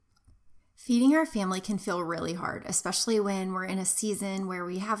Feeding our family can feel really hard, especially when we're in a season where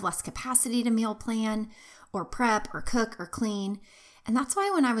we have less capacity to meal plan or prep or cook or clean. And that's why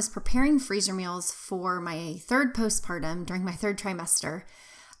when I was preparing freezer meals for my third postpartum during my third trimester,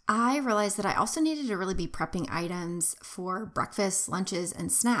 I realized that I also needed to really be prepping items for breakfast, lunches,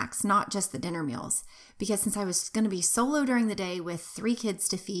 and snacks, not just the dinner meals. Because since I was going to be solo during the day with 3 kids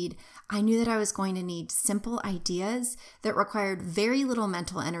to feed, I knew that I was going to need simple ideas that required very little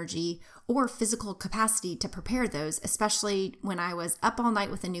mental energy or physical capacity to prepare those, especially when I was up all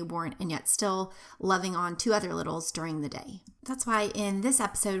night with a newborn and yet still loving on 2 other littles during the day. That's why in this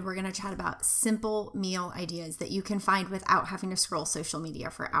episode, we're going to chat about simple meal ideas that you can find without having to scroll social media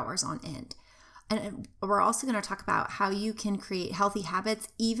for hours on end. And we're also going to talk about how you can create healthy habits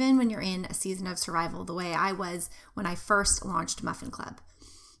even when you're in a season of survival, the way I was when I first launched Muffin Club.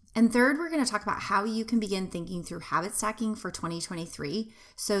 And third, we're going to talk about how you can begin thinking through habit stacking for 2023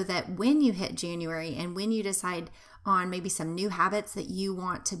 so that when you hit January and when you decide on maybe some new habits that you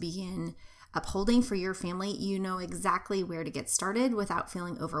want to begin upholding for your family, you know exactly where to get started without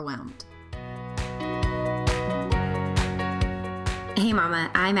feeling overwhelmed. Hey Mama,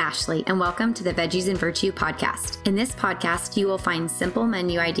 I'm Ashley, and welcome to the Veggies and Virtue podcast. In this podcast, you will find simple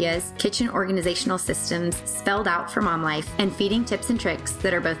menu ideas, kitchen organizational systems spelled out for mom life, and feeding tips and tricks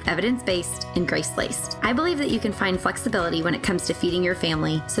that are both evidence-based and grace-laced. I believe that you can find flexibility when it comes to feeding your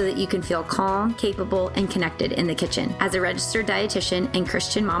family so that you can feel calm, capable, and connected in the kitchen. As a registered dietitian and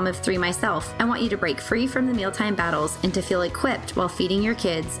Christian mom of 3 myself, I want you to break free from the mealtime battles and to feel equipped while feeding your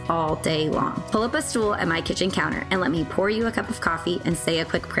kids all day long. Pull up a stool at my kitchen counter and let me pour you a cup of coffee and say a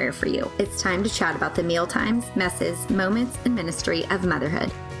quick prayer for you. It's time to chat about the meal times, messes, moments, and ministry of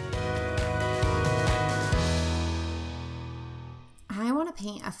motherhood. I want to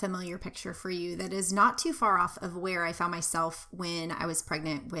paint a familiar picture for you that is not too far off of where I found myself when I was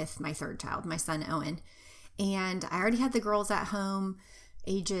pregnant with my third child, my son Owen. And I already had the girls at home,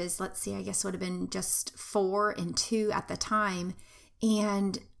 ages, I guess would have been just 4 and 2 at the time.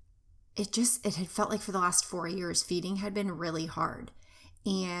 And it had felt like for the last 4 years, feeding had been really hard.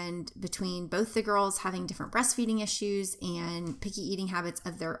 And between both the girls having different breastfeeding issues and picky eating habits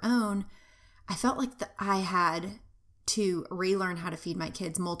of their own, I felt like I had to relearn how to feed my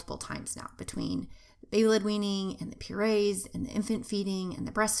kids multiple times now, between the baby led weaning and the purees and the infant feeding and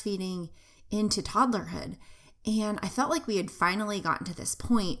the breastfeeding into toddlerhood. And I felt like we had finally gotten to this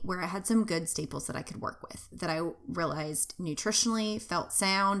point where I had some good staples that I could work with, that I realized nutritionally felt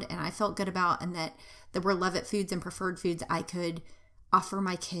sound and I felt good about, and that there were love it foods and preferred foods I could offer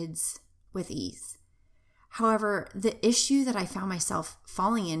my kids with ease. However, the issue that I found myself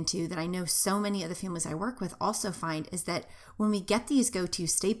falling into, that I know so many of the families I work with also find, is that when we get these go-to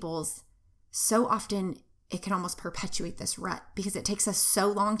staples, so often it can almost perpetuate this rut because it takes us so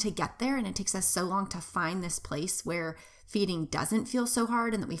long to get there, and it takes us so long to find this place where feeding doesn't feel so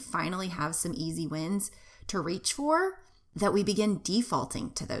hard and that we finally have some easy wins to reach for, that we begin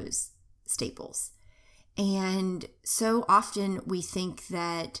defaulting to those staples. And so often we think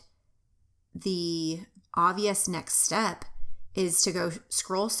that the obvious next step is to go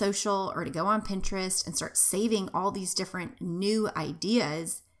scroll social or to go on Pinterest and start saving all these different new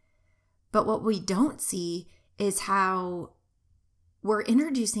ideas. But what we don't see is how we're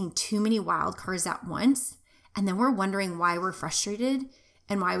introducing too many wild cards at once, and then we're wondering why we're frustrated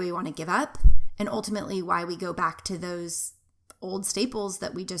and why we want to give up, and ultimately why we go back to those old staples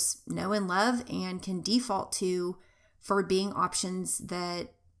that we just know and love and can default to for being options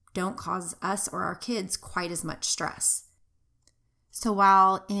that don't cause us or our kids quite as much stress. So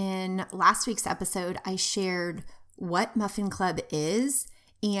while in last week's episode, I shared what Muffin Club is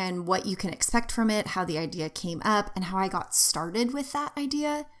and what you can expect from it, how the idea came up, and how I got started with that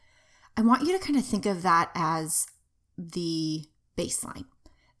idea, I want you to kind of think of that as the baseline.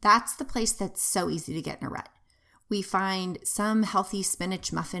 That's the place that's so easy to get in a rut. We find some healthy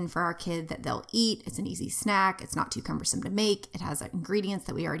spinach muffin for our kid that they'll eat. It's an easy snack. It's not too cumbersome to make. It has ingredients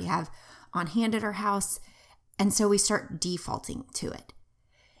that we already have on hand at our house. And so we start defaulting to it.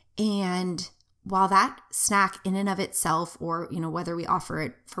 And while that snack in and of itself, or whether we offer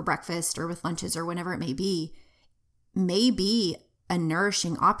it for breakfast or with lunches or whenever it may be a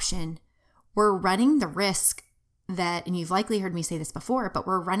nourishing option, we're running the risk that, and you've likely heard me say this before, but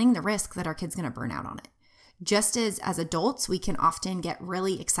we're running the risk that our kid's going to burn out on it. Just as adults, we can often get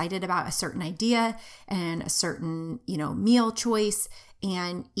really excited about a certain idea and a certain, meal choice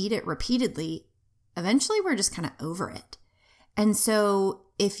and eat it repeatedly. Eventually, we're just kind of over it. And so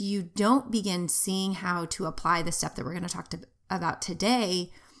if you don't begin seeing how to apply the step that we're going to talk about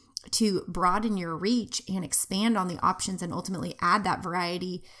today to broaden your reach and expand on the options and ultimately add that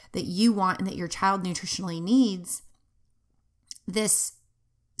variety that you want and that your child nutritionally needs, this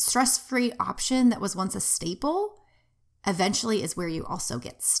stress-free option that was once a staple eventually is where you also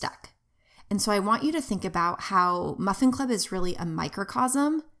get stuck. And so I want you to think about how Muffin Club is really a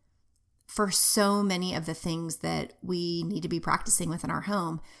microcosm for so many of the things that we need to be practicing within our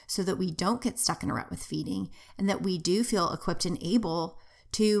home so that we don't get stuck in a rut with feeding and that we do feel equipped and able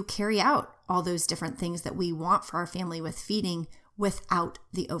to carry out all those different things that we want for our family with feeding without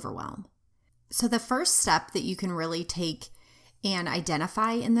the overwhelm. So the first step that you can really take and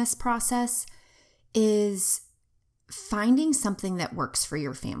identify in this process is finding something that works for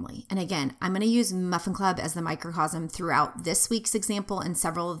your family. And again, I'm going to use Muffin Club as the microcosm throughout this week's example and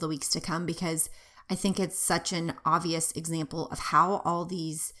several of the weeks to come because I think it's such an obvious example of how all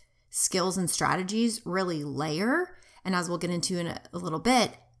these skills and strategies really layer, and as we'll get into in a little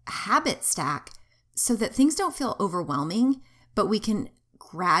bit, habit stack so that things don't feel overwhelming, but we can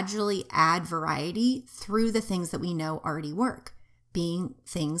gradually add variety through the things that we know already work, being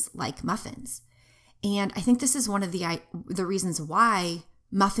things like muffins. And I think this is one of the reasons why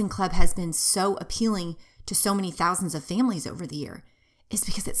Muffin Club has been so appealing to so many thousands of families over the year, is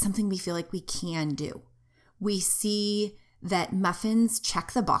because it's something we feel like we can do. We see that muffins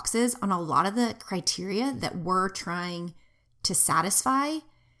check the boxes on a lot of the criteria that we're trying to satisfy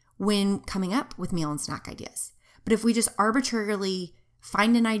when coming up with meal and snack ideas. But if we just arbitrarily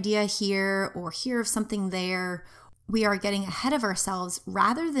find an idea here or hear of something there, we are getting ahead of ourselves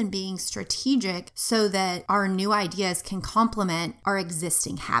rather than being strategic so that our new ideas can complement our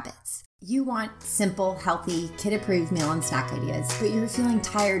existing habits. You want simple, healthy, kid-approved meal and snack ideas, but you're feeling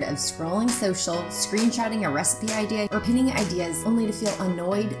tired of scrolling social, screenshotting a recipe idea, or pinning ideas only to feel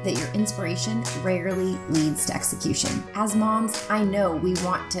annoyed that your inspiration rarely leads to execution. As moms, I know we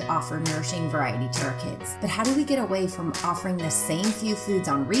want to offer nourishing variety to our kids, but how do we get away from offering the same few foods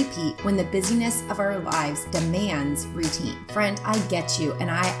on repeat when the busyness of our lives demands routine? Friend, I get you, and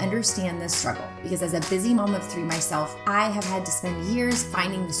I understand this struggle, because as a busy mom of 3 myself, I have had to spend years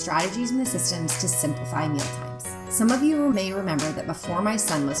finding the strategies and the systems to simplify mealtimes. Some of you may remember that before my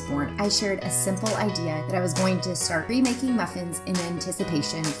son was born, I shared a simple idea that I was going to start remaking muffins in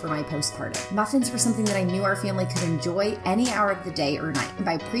anticipation for my postpartum. Muffins were something that I knew our family could enjoy any hour of the day or night. And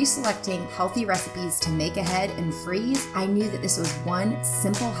by pre-selecting healthy recipes to make ahead and freeze, I knew that this was one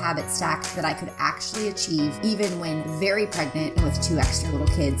simple habit stack that I could actually achieve even when very pregnant and with 2 extra little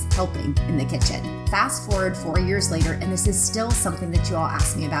kids helping in the kitchen. Fast forward 4 years later, and this is still something that you all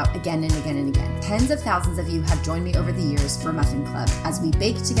ask me about again and again and again. Tens of thousands of you have joined me over the years for Muffin Club as we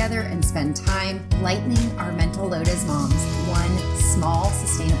bake together and spend time lightening our mental load as moms, one small,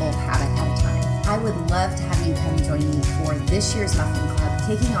 sustainable habit at a time. I would love to have you come join me for this year's Muffin Club,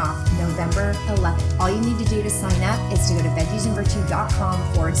 kicking off November 11th. All you need to do to sign up is to go to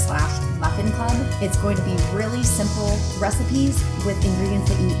veggiesandvirtue.com/Muffin Club. It's going to be really simple recipes with ingredients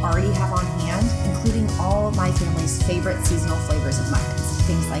that you already have on hand, including all of my family's favorite seasonal flavors of muffins,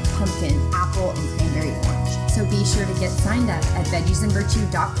 things like pumpkin, apple, and cranberry orange. So be sure to get signed up at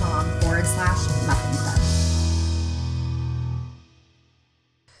veggiesandvirtue.com/Muffin Club.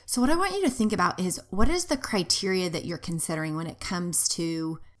 So what I want you to think about is, what is the criteria that you're considering when it comes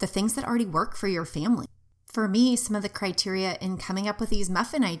to the things that already work for your family? For me, some of the criteria in coming up with these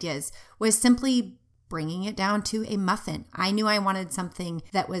muffin ideas was simply bringing it down to a muffin. I knew I wanted something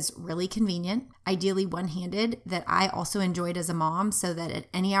that was really convenient, ideally one-handed, that I also enjoyed as a mom, so that at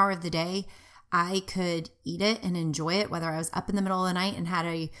any hour of the day, I could eat it and enjoy it, whether I was up in the middle of the night and had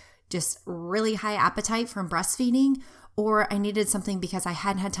a just really high appetite from breastfeeding, or I needed something because I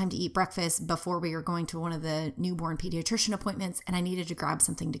hadn't had time to eat breakfast before we were going to one of the newborn pediatrician appointments and I needed to grab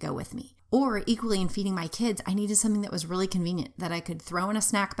something to go with me. Or equally in feeding my kids, I needed something that was really convenient, that I could throw in a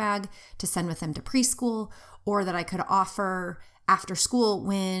snack bag to send with them to preschool, or that I could offer after school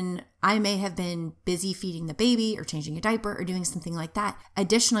when I may have been busy feeding the baby or changing a diaper or doing something like that.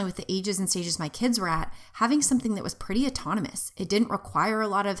 Additionally, with the ages and stages my kids were at, having something that was pretty autonomous. It didn't require a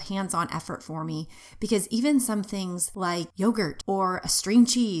lot of hands-on effort for me, because even some things like yogurt or a string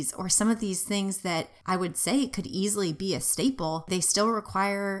cheese or some of these things that I would say could easily be a staple, they still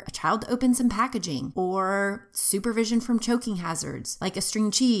require a child to open some packaging or supervision from choking hazards like a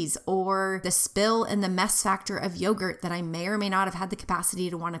string cheese, or the spill and the mess factor of yogurt that I may or may not have had the capacity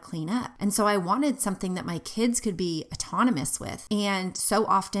to want to clean up. And so I wanted something that my kids could be autonomous with. And so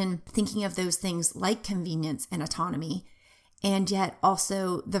often thinking of those things like convenience and autonomy, and yet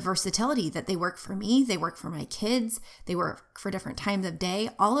also the versatility that they work for me, they work for my kids, they work for different times of day.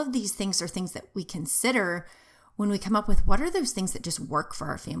 All of these things are things that we consider when we come up with what are those things that just work for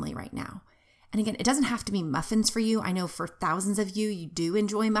our family right now. And again, it doesn't have to be muffins for you. I know for thousands of you, you do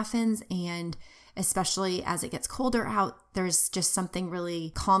enjoy muffins, and especially as it gets colder out, there's just something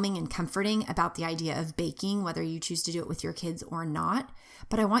really calming and comforting about the idea of baking, whether you choose to do it with your kids or not.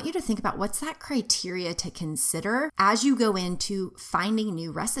 But I want you to think about what's that criteria to consider as you go into finding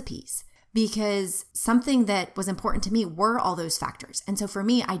new recipes, because something that was important to me were all those factors. And so for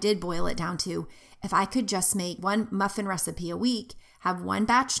me, I did boil it down to, if I could just make one muffin recipe a week, have one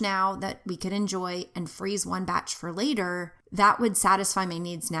batch now that we could enjoy, and freeze one batch for later, that would satisfy my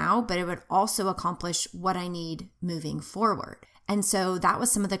needs now, but it would also accomplish what I need moving forward. And so that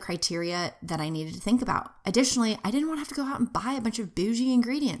was some of the criteria that I needed to think about. Additionally, I didn't want to have to go out and buy a bunch of bougie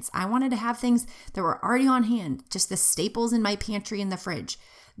ingredients. I wanted to have things that were already on hand, just the staples in my pantry in the fridge,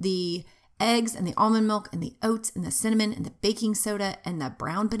 the eggs and the almond milk and the oats and the cinnamon and the baking soda and the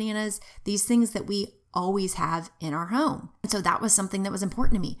brown bananas, these things that we always have in our home. And so that was something that was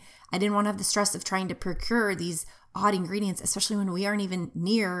important to me. I didn't want to have the stress of trying to procure these odd ingredients, especially when we aren't even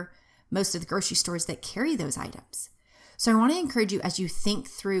near most of the grocery stores that carry those items. So I want to encourage you, as you think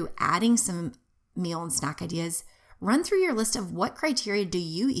through adding some meal and snack ideas, run through your list of what criteria do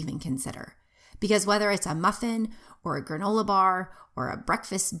you even consider? Because whether it's a muffin or a granola bar or a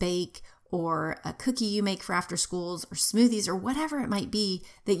breakfast bake or a cookie you make for after schools or smoothies or whatever it might be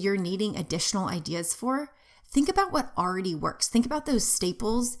that you're needing additional ideas for, think about what already works. Think about those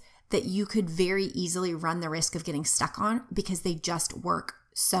staples that you could very easily run the risk of getting stuck on because they just work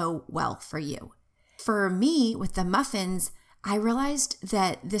so well for you. For me, with the muffins, I realized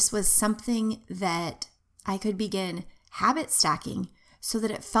that this was something that I could begin habit stacking so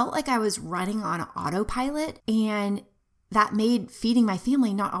that it felt like I was running on autopilot, and that made feeding my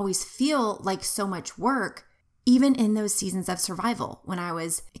family not always feel like so much work, even in those seasons of survival when I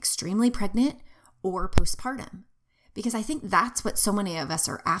was extremely pregnant or postpartum. Because I think that's what so many of us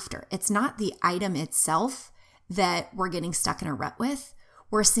are after. It's not the item itself that we're getting stuck in a rut with.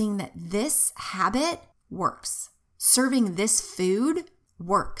 We're seeing that this habit works. Serving this food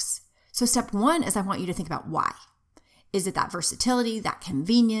works. So step one is I want you to think about why. Is it that versatility, that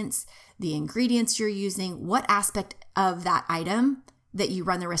convenience, the ingredients you're using? What aspect of that item that you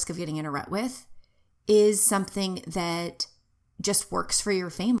run the risk of getting in a rut with is something that just works for your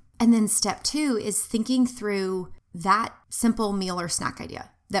family? And then step two is thinking through that simple meal or snack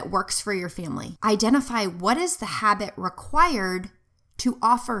idea that works for your family. Identify what is the habit required to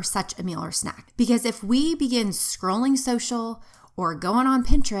offer such a meal or snack. Because if we begin scrolling social or going on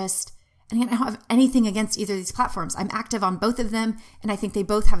Pinterest, and I don't have anything against either of these platforms. I'm active on both of them, and I think they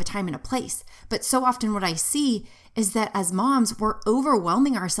both have a time and a place. But so often what I see is that as moms, we're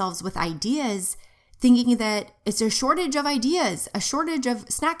overwhelming ourselves with ideas, thinking that it's a shortage of ideas, a shortage of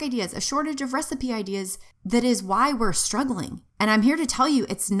snack ideas, a shortage of recipe ideas. That is why we're struggling. And I'm here to tell you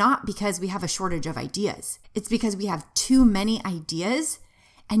it's not because we have a shortage of ideas. It's because we have too many ideas,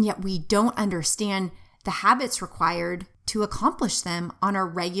 and yet we don't understand the habits required to accomplish them on a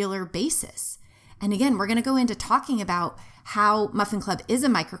regular basis. And again, we're going to go into talking about how Muffin Club is a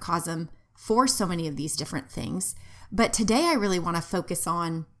microcosm for so many of these different things. But today I really want to focus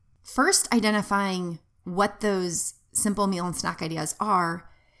on first identifying what those simple meal and snack ideas are,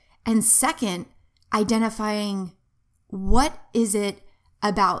 and second, identifying what is it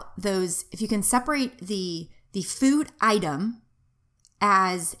about those, if you can separate the food item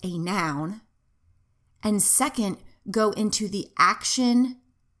as a noun, and second, go into the action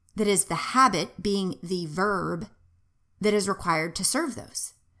that is the habit, being the verb that is required to serve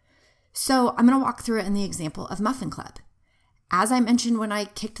those. So I'm going to walk through it in the example of Muffin Club. As I mentioned when I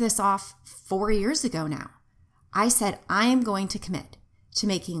kicked this off 4 years ago now, I said I am going to commit to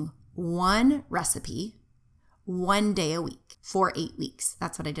making one recipe 1 day a week for 8 weeks.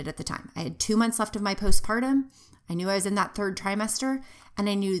 That's what I did at the time. I had 2 months left of my postpartum. I knew I was in that third trimester, and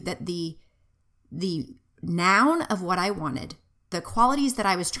I knew that the noun of what I wanted, the qualities that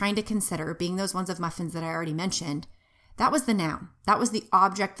I was trying to consider, being those ones of muffins that I already mentioned, that was the noun. That was the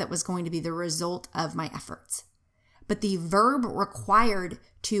object that was going to be the result of my efforts. But the verb required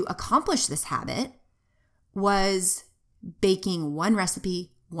to accomplish this habit was baking one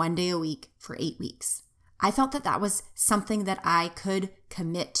recipe 1 day a week for 8 weeks. I felt that that was something that I could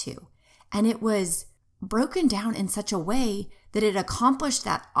commit to. And it was broken down in such a way that it accomplished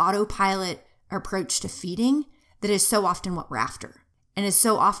that autopilot approach to feeding that is so often what we're after, and is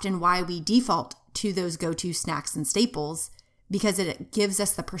so often why we default to those go-to snacks and staples, because it gives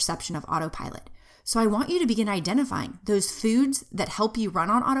us the perception of autopilot. So I want you to begin identifying those foods that help you run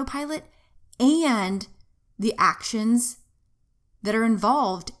on autopilot and the actions that are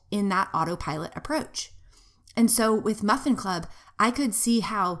involved in that autopilot approach. And so with Muffin Club, I could see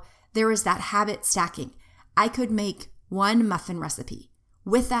how there was that habit stacking. I could make one muffin recipe.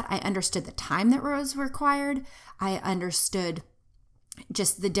 With that, I understood the time that was required. I understood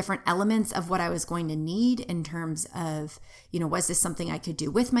just the different elements of what I was going to need in terms of, was this something I could do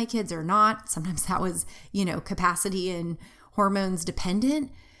with my kids or not? Sometimes that was, capacity and hormones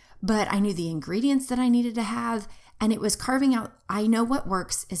dependent, but I knew the ingredients that I needed to have. And it was carving out, I know what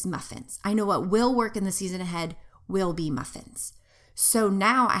works is muffins. I know what will work in the season ahead will be muffins. So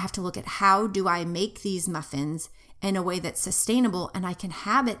now I have to look at how do I make these muffins in a way that's sustainable and I can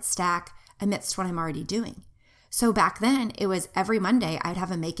habit stack amidst what I'm already doing. So back then it was every Monday I'd have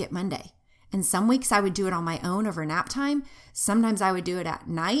a Make It Monday. And some weeks I would do it on my own over nap time. Sometimes I would do it at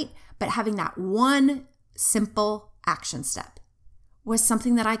night, but having that one simple action step was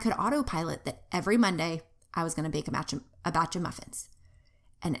something that I could autopilot, that every Monday I was going to bake a batch of muffins.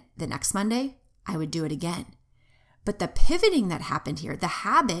 And the next Monday, I would do it again. But the pivoting that happened here, the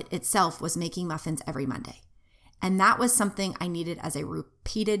habit itself was making muffins every Monday. And that was something I needed as a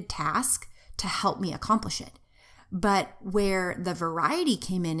repeated task to help me accomplish it. But where the variety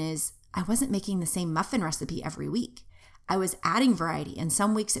came in is I wasn't making the same muffin recipe every week. I was adding variety. And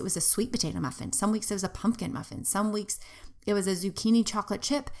some weeks it was a sweet potato muffin. Some weeks it was a pumpkin muffin. Some weeks it was a zucchini chocolate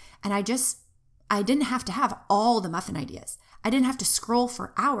chip. And I didn't have to have all the muffin ideas. I didn't have to scroll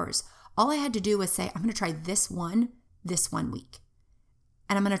for hours. All I had to do was say, I'm going to try this one week.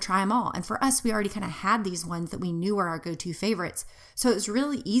 And I'm going to try them all. And for us, we already kind of had these ones that we knew were our go-to favorites. So it was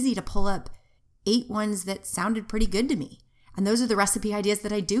really easy to pull up 8 ones that sounded pretty good to me. And those are the recipe ideas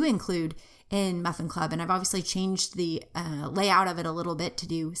that I do include in Muffin Club. And I've obviously changed the layout of it a little bit to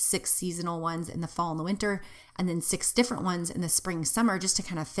do 6 seasonal ones in the fall and the winter, and then 6 different ones in the spring, summer, just to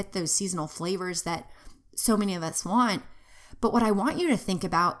kind of fit those seasonal flavors that so many of us want. But what I want you to think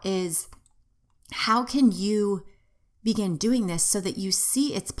about is how can you begin doing this so that you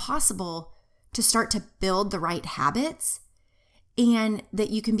see it's possible to start to build the right habits, and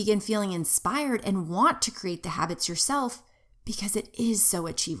that you can begin feeling inspired and want to create the habits yourself, because it is so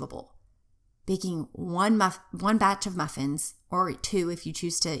achievable. Baking one batch of muffins, or 2 if you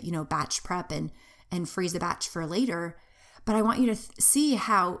choose to, batch prep and freeze a batch for later. But I want you to see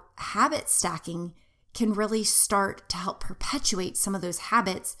how habit stacking can really start to help perpetuate some of those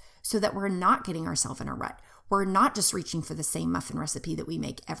habits so that we're not getting ourselves in a rut. We're not just reaching for the same muffin recipe that we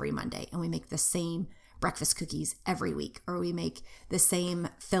make every Monday, and we make the same breakfast cookies every week, or we make the same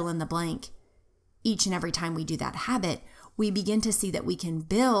fill in the blank each and every time we do that habit. We begin to see that we can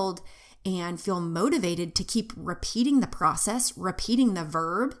build and feel motivated to keep repeating the process, repeating the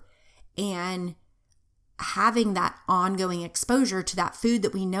verb, and having that ongoing exposure to that food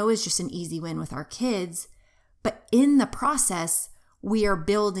that we know is just an easy win with our kids. But in the process, we are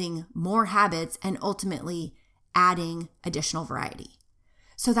building more habits and ultimately adding additional variety.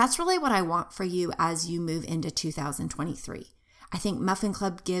 So that's really what I want for you as you move into 2023. I think Muffin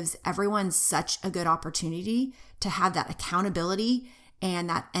Club gives everyone such a good opportunity to have that accountability and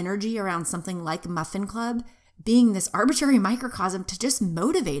that energy around something like Muffin Club being this arbitrary microcosm to just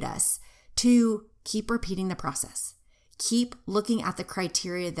motivate us to keep repeating the process. Keep looking at the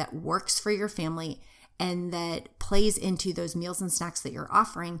criteria that works for your family and that plays into those meals and snacks that you're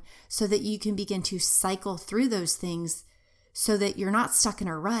offering, so that you can begin to cycle through those things so that you're not stuck in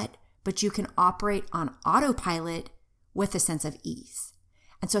a rut, but you can operate on autopilot with a sense of ease.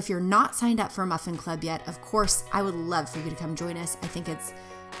 And so if you're not signed up for Muffin Club yet, of course, I would love for you to come join us. I think it's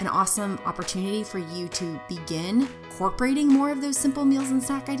an awesome opportunity for you to begin incorporating more of those simple meals and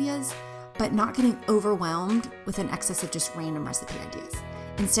snack ideas, but not getting overwhelmed with an excess of just random recipe ideas.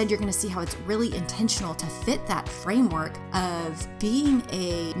 Instead, you're going to see how it's really intentional to fit that framework of being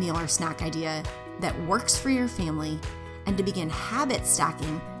a meal or snack idea that works for your family, and to begin habit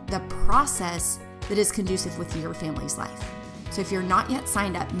stacking the process that is conducive with your family's life. So if you're not yet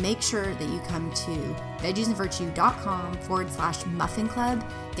signed up, make sure that you come to veggiesandvirtue.com/muffin club,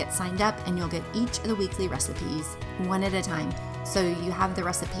 get signed up, and you'll get each of the weekly recipes one at a time. So you have the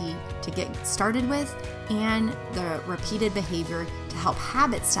recipe to get started with and the repeated behavior to help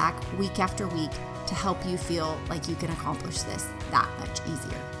habit stack week after week to help you feel like you can accomplish this that much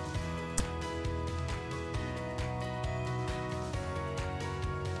easier.